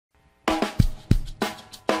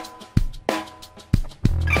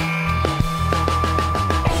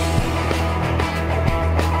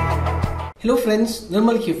Hello friends,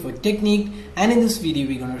 Nirmal here for Technique, and in this video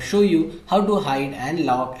we're going to show you how to hide and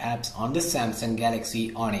lock apps on the Samsung Galaxy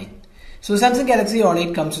On8. So Samsung Galaxy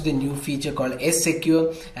On8 comes with a new feature called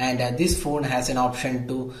S-Secure, and this phone has an option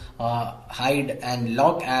to hide and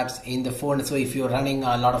lock apps in the phone. So if you're running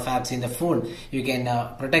a lot of apps in the phone, you can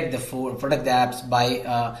protect the apps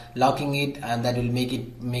by locking it, and that will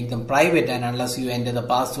make them private, and unless you enter the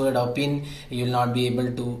password or pin, you will not be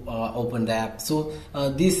able to open the app. So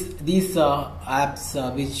these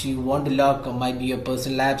apps which you want to lock might be your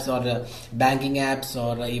personal apps or banking apps,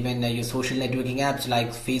 or even your social networking apps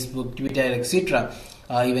like Facebook, Twitter, etc.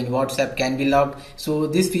 Even WhatsApp can be locked. So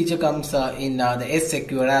this feature comes in the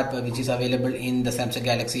S-Secure app, which is available in the Samsung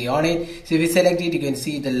Galaxy On8. So if you select it, you can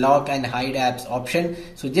see the lock and hide apps option.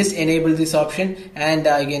 So just enable this option, and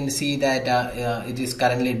you can see that it is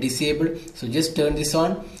currently disabled. So just turn this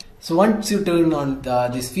on. So once you turn on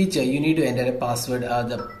this feature, you need to enter a password,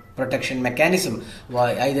 the protection mechanism.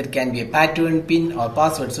 Either it can be a pattern, pin, or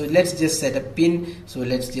password. So let's just set a pin. So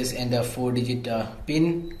let's just enter a 4-digit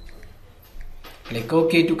pin. Click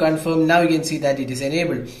OK to confirm. Now you can see that it is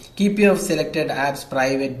enabled. Keep your selected apps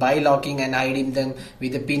private by locking and hiding them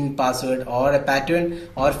with a pin, password, or a pattern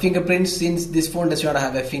or fingerprints. Since this phone does not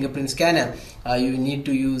have a fingerprint scanner, you need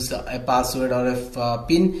to use a password or a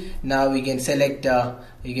pin. Now we can select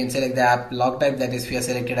you can select the app lock type, that is we are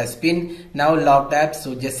selected as pin. Now locked apps,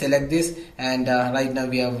 so just select this, and right now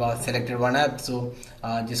we have selected one app. So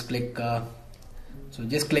just click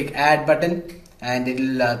add button, and it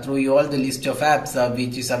will throw you all the list of apps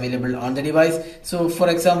which is available on the device. So for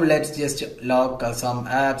example, let's just lock some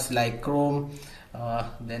apps like Chrome,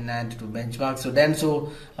 then add to benchmark. So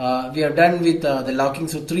we are done with the locking.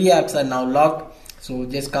 So 3 apps are now locked. So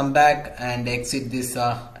just come back and exit this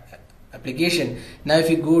application. Now if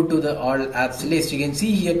you go to the all apps list, you can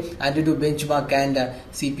see here under to benchmark and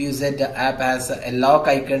CPU-Z app has a lock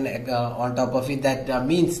icon on top of it. That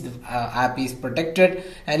means the app is protected,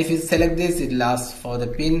 and if you select this, it will ask for the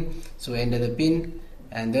pin. So enter the pin,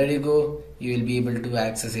 and there you go, you will be able to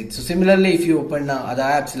access it. So similarly, if you open other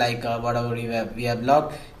apps like whatever we have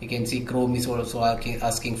locked, you can see Chrome is also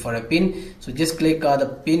asking for a pin. So just click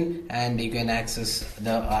the pin, and you can access the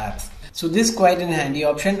apps. So this is quite an handy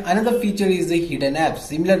option. Another feature is the hidden apps.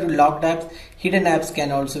 Similar to locked apps, hidden apps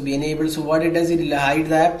can also be enabled. So what it does, it will hide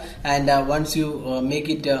the app, and once you make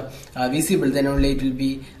it visible, then only it will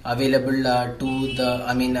be available to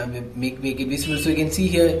the make it visible. So you can see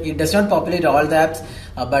here, it does not populate all the apps,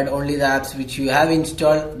 but only the apps which you have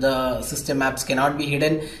installed. The system apps cannot be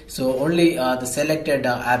hidden, so only the selected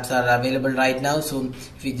apps are available right now. So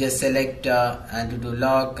if you just select and do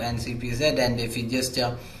lock and CPU-Z, and if you just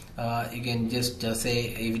you can just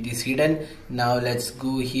say if it is hidden. Now let's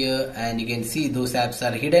go here, and you can see those apps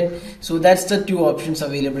are hidden. So that's the 2 options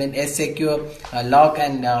available in S-Secure, lock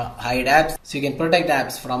and hide apps. So you can protect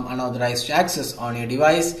apps from unauthorized access on your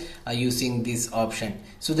device using this option.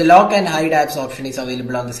 So the lock and hide apps option is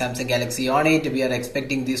available on the Samsung Galaxy On8. We are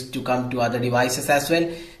expecting this to come to other devices as well.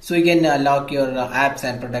 So you can lock your apps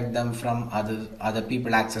and protect them from other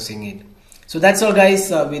people accessing it. So that's all guys,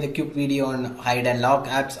 with a quick video on hide and lock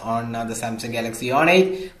apps on the Samsung Galaxy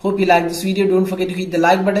On8. Hope you liked this video. Don't forget to hit the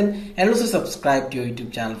like button and also subscribe to your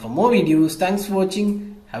YouTube channel for more videos. Thanks for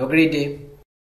watching. Have a great day.